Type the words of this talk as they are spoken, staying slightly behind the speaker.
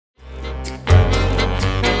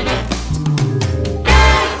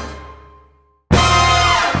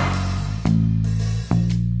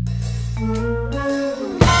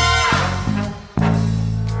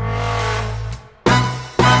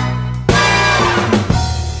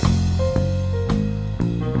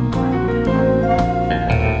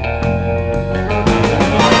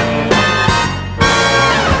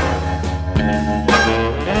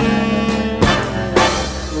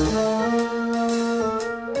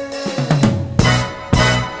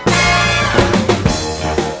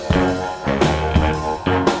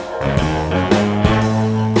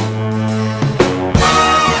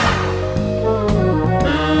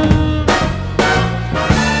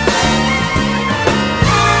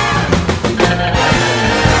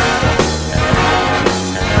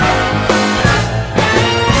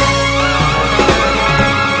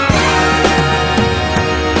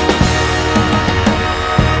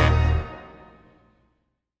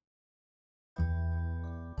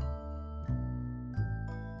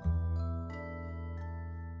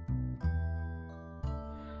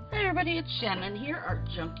everybody, it's Shannon here, Art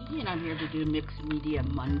Junkie, and I'm here to do Mixed Media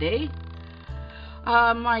Monday.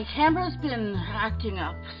 My camera's been acting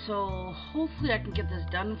up, so hopefully I can get this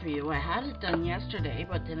done for you. I had it done yesterday,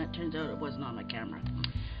 but then it turns out it wasn't on my camera.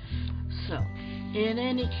 So, in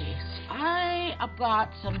any case, I've got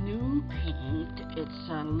some new paint. It's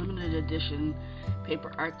a limited edition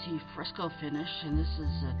Paper Artsy Fresco finish, and this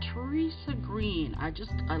is a Teresa Green. I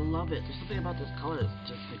love it. There's something about this color that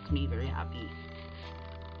just makes me very happy.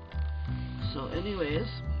 So anyways,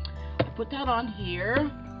 I put that on here,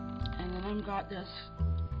 and then I've got this.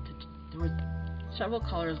 There were several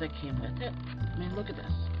colors that came with it. I mean, look at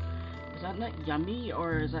this. Is that not yummy,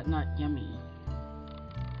 or is that not yummy?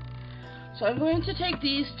 So I'm going to take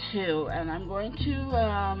these two, and I'm going to, what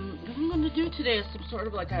I'm going to do today is some sort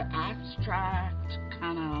of like an abstract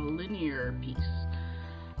kind of linear piece.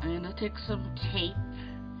 I'm going to take some tape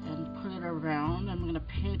and put it around. I'm going to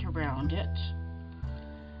paint around it.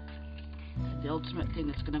 The ultimate thing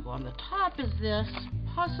that's going to go on the top is this,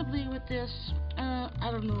 possibly with this. I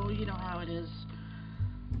don't know, you know how it is.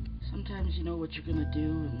 Sometimes you know what you're going to do,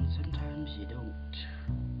 and sometimes you don't.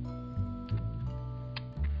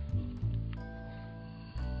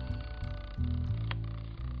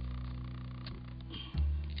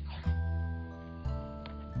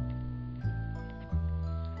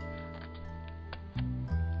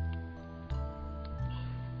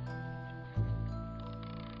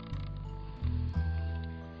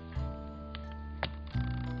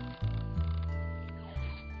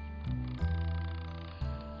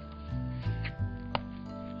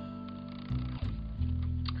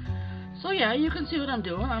 So yeah, you can see what I'm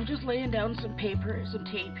doing. I'm just laying down some paper, some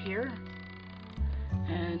tape here,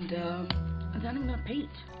 and then I'm gonna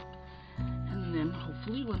paint. And then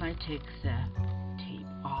hopefully when I take the tape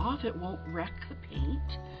off, it won't wreck the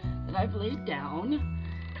paint that I've laid down,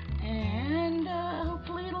 and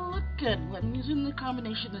hopefully it'll look good. I'm using the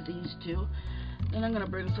combination of these two. Then I'm gonna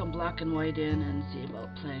bring some black and white in and see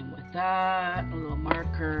about playing with that, a little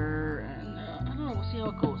marker, and I don't know, we'll see how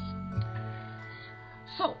it goes.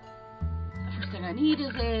 So, first thing I need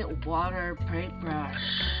is a water paintbrush.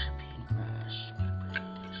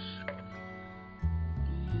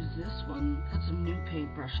 Use this one. Got some new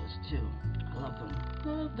paintbrushes too. I love them.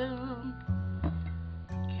 Love them.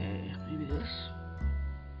 Okay, maybe this.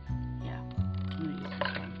 Yeah, I'm gonna use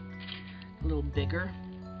this one. A little bigger.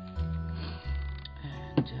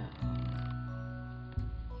 And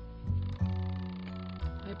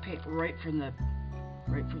I paint right from the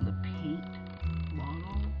paint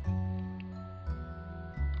bottle.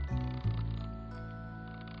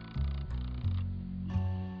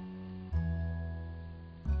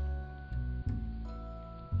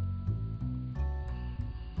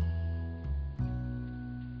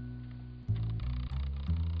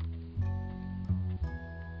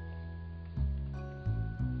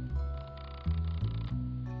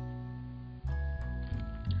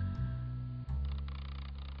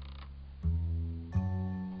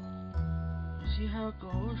 See how it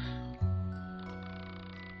goes.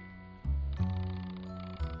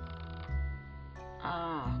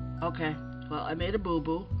 Okay. Well, I made a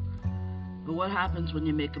boo-boo. But what happens when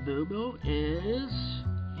you make a boo-boo is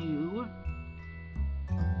you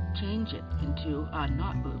change it into a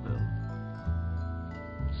not boo-boo.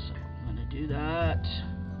 So I'm gonna do that.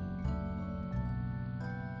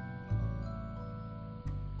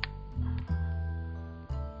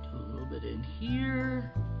 Do a little bit in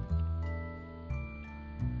here.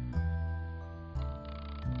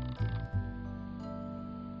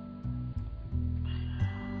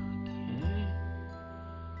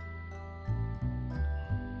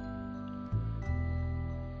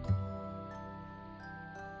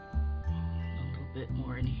 Bit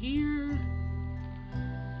more in here.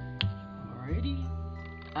 Alrighty,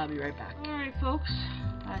 I'll be right back. Alright folks,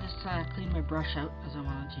 I just cleaned my brush out because I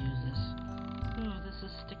wanted to use this. Oh, this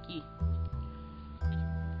is sticky.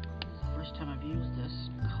 This is the first time I've used this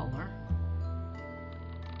color.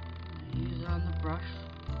 I use it on the brush.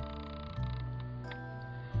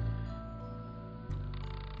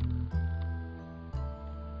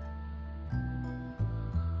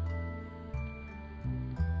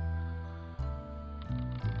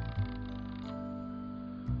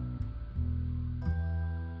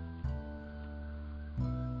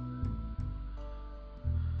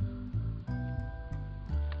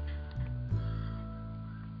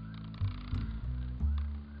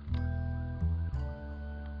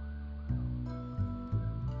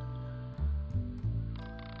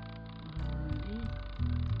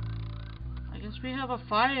 We have a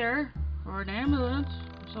fire or an ambulance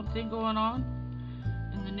or something going on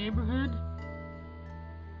in the neighborhood.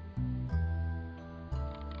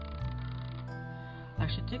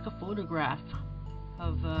 should take a photograph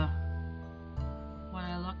of what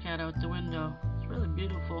I look at out the window. It's really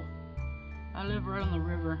beautiful. I live right on the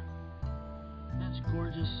river. It's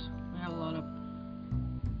gorgeous. We have a lot of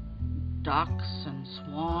ducks and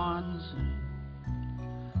swans and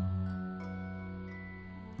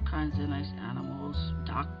kinds of nice animals.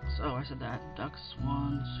 Ducks, oh I said that. Ducks,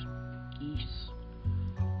 swans, geese.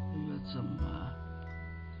 We got some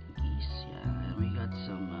geese, yeah, and we got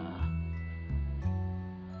some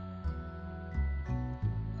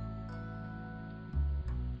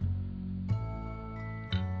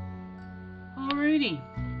alrighty,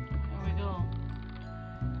 there we go.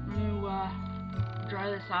 I'm gonna dry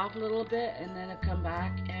this off a little bit and then I'll come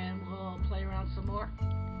back and we'll play around some more.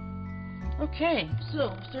 Okay, so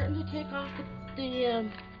I'm starting to take off the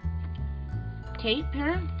tape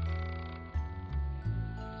here.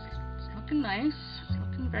 It's looking nice. It's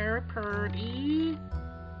looking very pretty.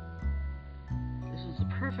 This is the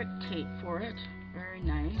perfect tape for it. Very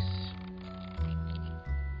nice.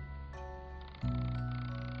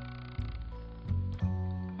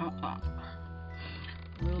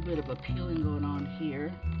 A little bit of a peeling going on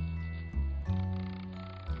here.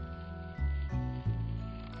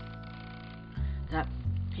 That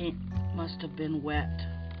paint must have been wet.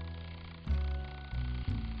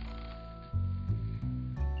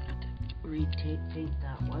 Have to re-paint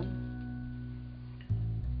that one.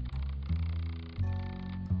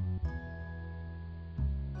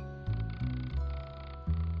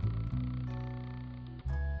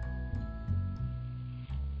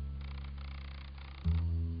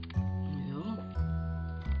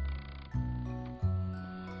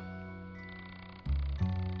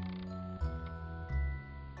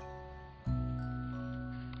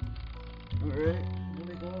 Alright, here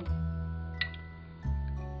we go.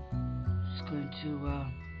 Just going to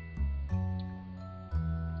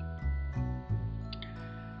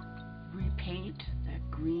repaint that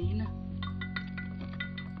green,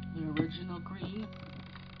 the original green.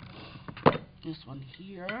 This one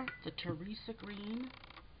here, the Teresa green.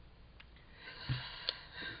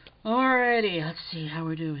 Alrighty, let's see how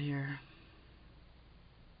we do here.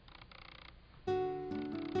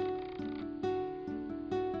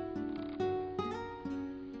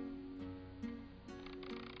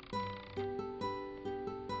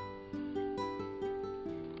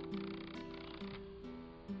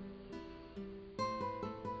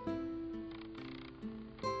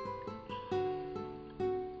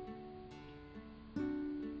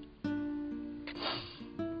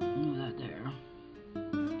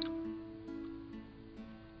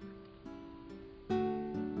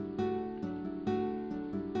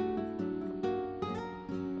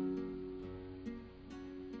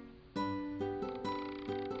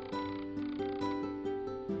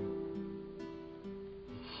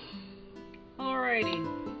 Alrighty,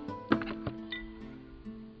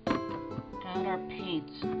 got our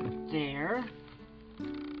paints there. For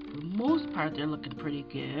the most part, they're looking pretty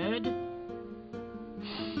good.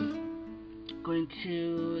 Going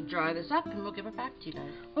to dry this up and we'll give it back to you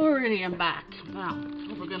guys. Alrighty, I'm back. Now,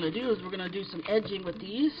 what we're going to do is we're going to do some edging with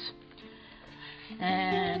these.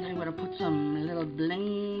 And I'm going to put some little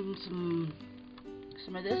bling,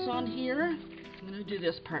 some of this on here. I'm going to do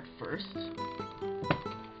this part first.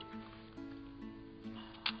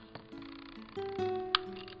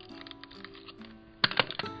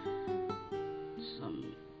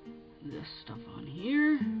 This stuff on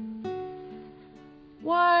here.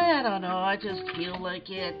 Why? I don't know. I just feel like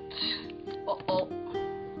it. Uh-oh.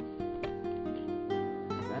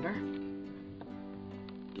 Better?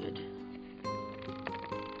 Good.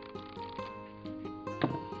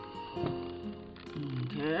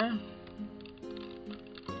 Okay.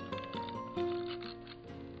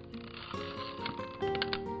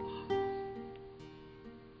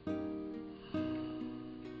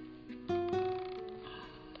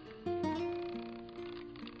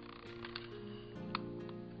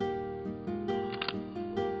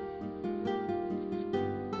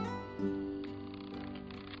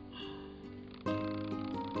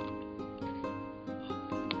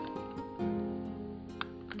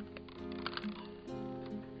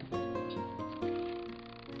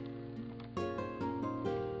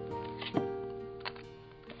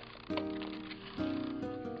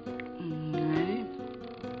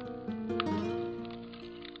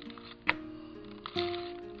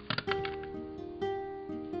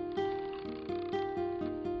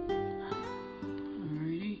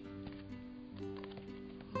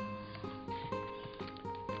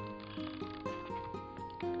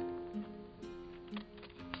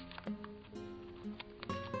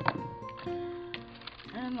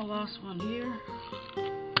 And the last one here.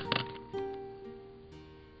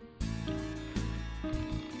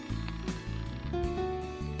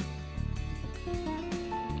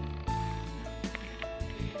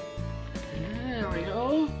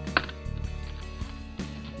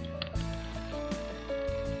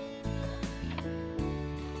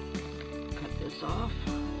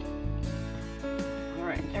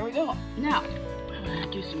 Alright, there we go. Now, I'm going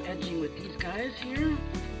to do some edging with these guys here.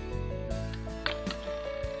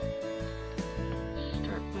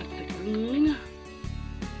 Start with the green.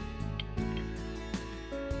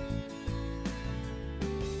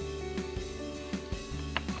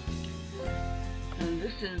 And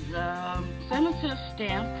this is Simon Says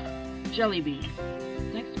Stamp Jelly Bean.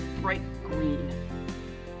 Nice bright green.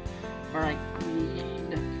 Bright green.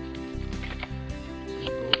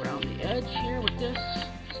 Just go around the edge here with this.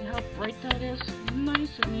 See how bright that is?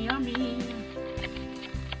 Nice and yummy. Nice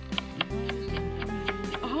and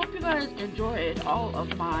yummy. I hope you guys enjoyed all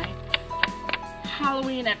of my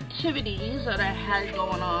Halloween activities that I had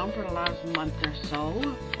going on for the last month or so.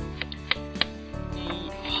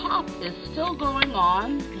 The hop is still going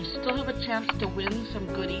on. You still have a chance to win some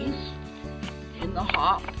goodies in the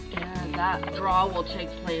hop, and that draw will take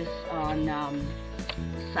place on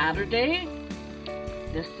Saturday,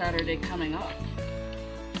 this Saturday coming up.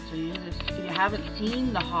 So if you haven't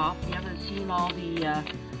seen the hop, you haven't seen all the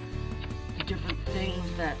different things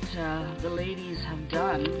that the ladies have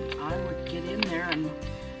done, I would get in there and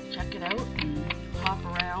check it out and hop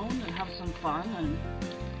around and have some fun and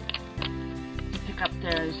pick up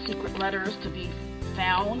the secret letters to be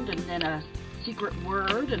found, and then a secret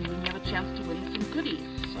word, and you have a chance to win some goodies.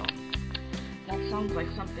 So that sounds like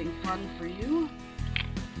something fun for you.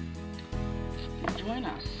 Join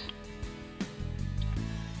us.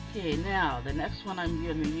 Okay, now the next one I'm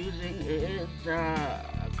going to be using is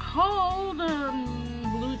called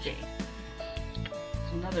Blue Jay.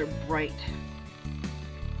 It's another bright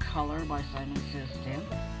color by Simon Says Stamp.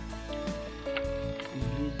 I'm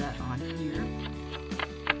going to use that on here.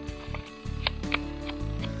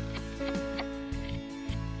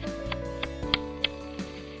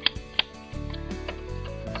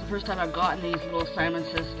 First time I've gotten these little Simon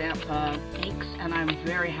Says Stamp inks, and I'm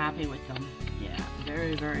very happy with them. Yeah,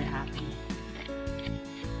 very, very happy.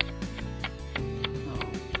 So,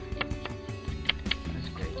 that's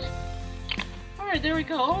great. Alright, there we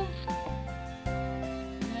go.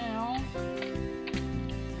 Now,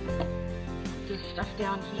 put this stuff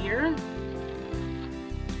down here.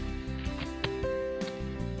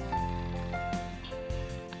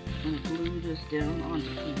 And glue this down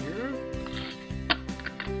onto here.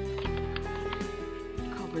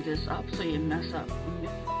 Cover this up so you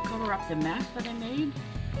cover up the mess that I made.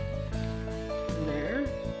 There.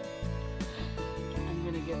 I'm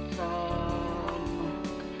gonna get some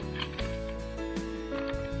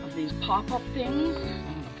of these pop-up things.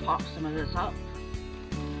 I'm gonna pop some of this up.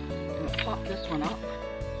 I'm gonna pop this one up.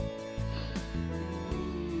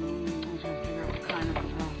 I'm trying to figure out what kind of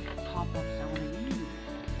pop-ups I want to use.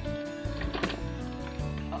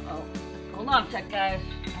 Uh-oh. Hold on a sec, guys.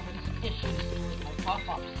 I'm having some issues with my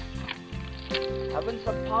pop-ups. Having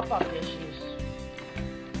some pop-up issues.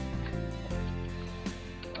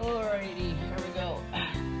 Alrighty, here we go.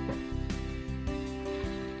 I'm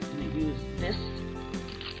going to use this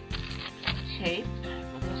tape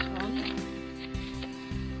for this one.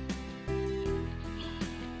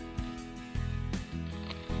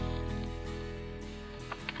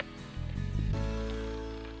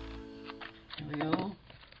 Here we go.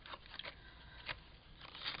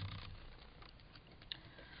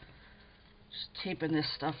 Taping this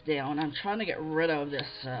stuff down. I'm trying to get rid of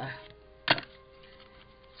this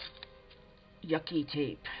yucky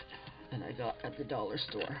tape that I got at the dollar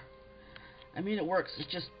store. I mean, it works.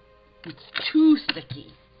 It's too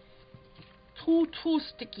sticky. Too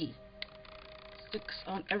sticky. Sticks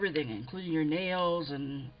on everything, including your nails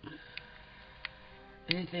and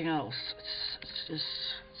anything else.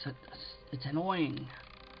 It's annoying.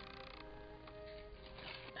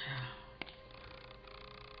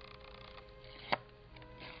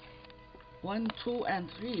 1, 2, and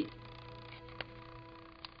 3.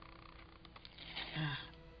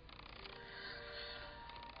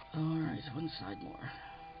 Alright, one side more.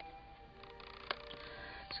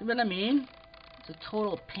 See what I mean? It's a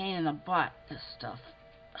total pain in the butt, this stuff.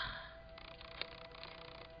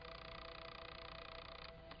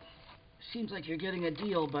 Seems like you're getting a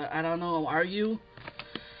deal, but I don't know. Are you?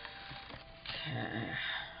 Okay.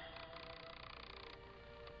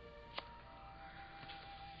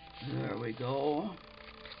 There we go.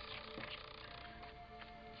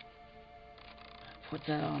 Put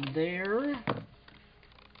that on there.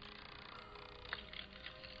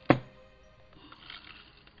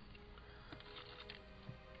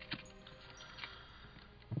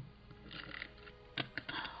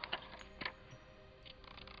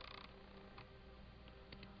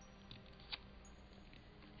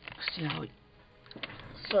 See how...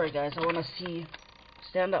 Sorry guys, I want to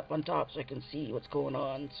stand up on top so I can see what's going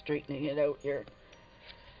on, straightening it out here.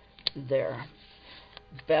 There.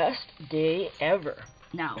 Best day ever.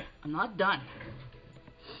 Now, I'm not done.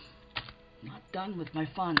 Not done with my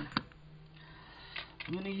fun.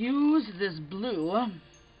 I'm going to use this blue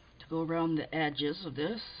to go around the edges of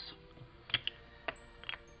this.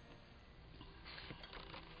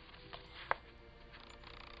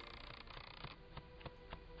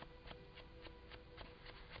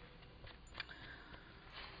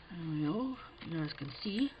 There we go. You guys can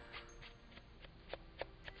see.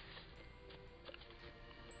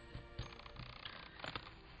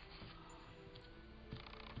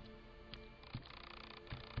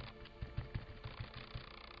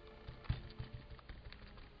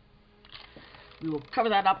 We will cover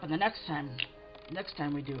that up in the next time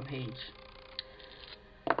we do a page.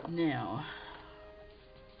 Now,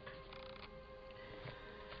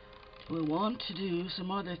 we want to do some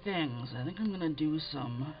other things. I think I'm going to do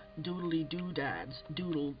some doodly doodads.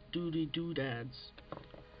 Doodly doodads.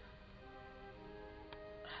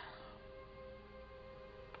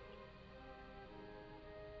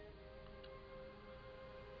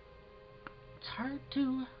 It's hard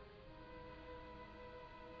to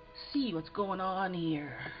see what's going on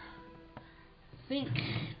here. I think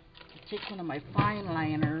I'll take one of my fine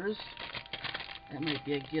liners. That might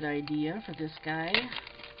be a good idea for this guy.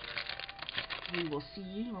 We will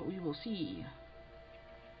see what we will see.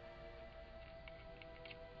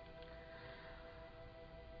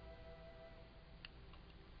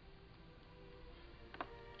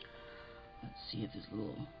 Let's see if this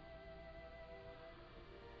little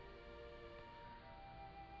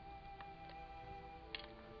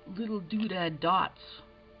doodad dots.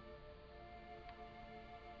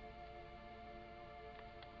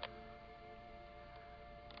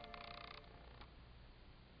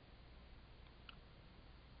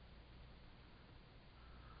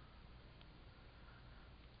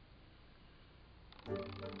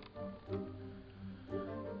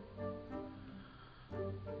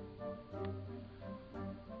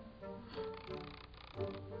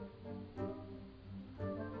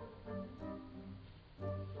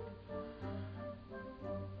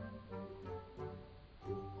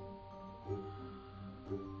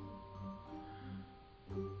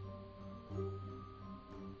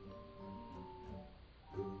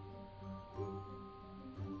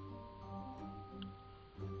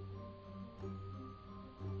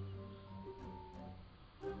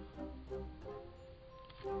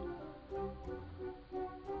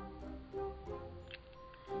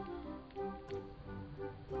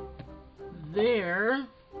 There,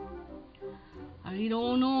 I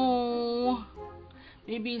don't know,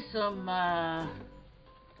 maybe some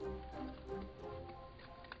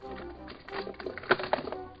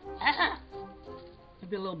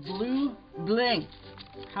maybe a little blue bling.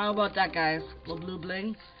 How about that, guys? A little blue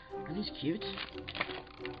bling. Are these cute?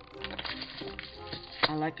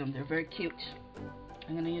 I like them. They're very cute.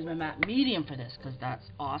 I'm gonna use my matte medium for this because that's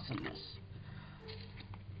awesomeness.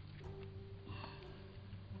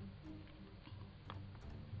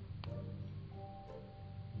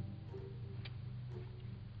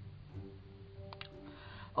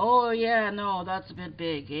 Oh yeah, no, that's a bit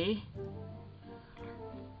big, eh?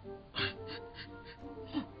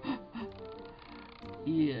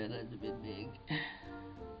 Yeah, that's a bit big.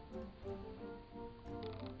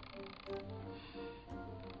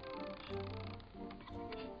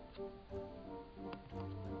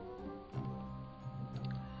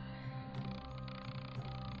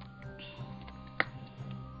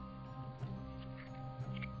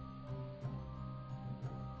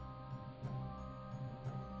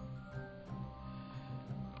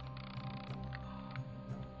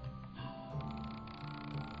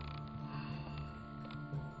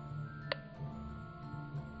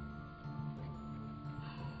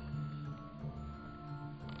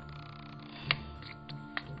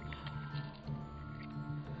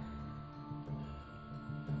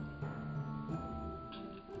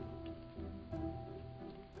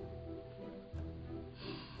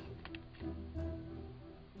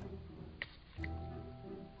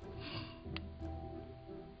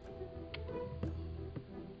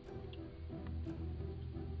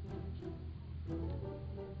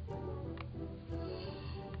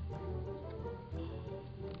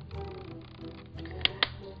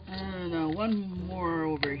 One more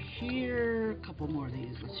over here, a couple more of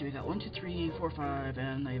these. Let's see, we got 1, 2, 3, 4, 5,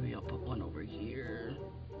 and maybe I'll put one over here.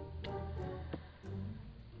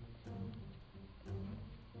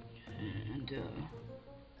 And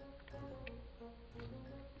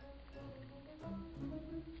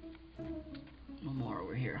one more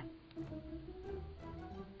over here.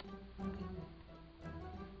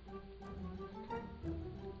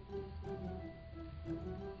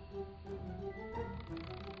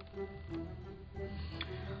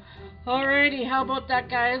 Alrighty, how about that,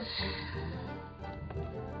 guys?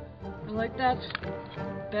 I like that.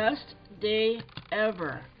 Best day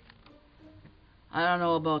ever. I don't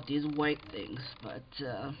know about these white things, but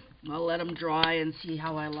I'll let them dry and see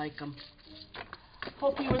how I like them.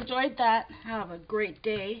 Hope you enjoyed that. Have a great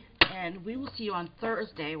day, and we will see you on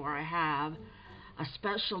Thursday, where I have a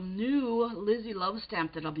special new Lizzie Love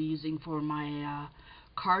stamp that I'll be using for my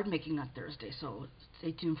card making on Thursday. So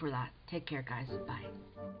stay tuned for that. Take care, guys. Bye.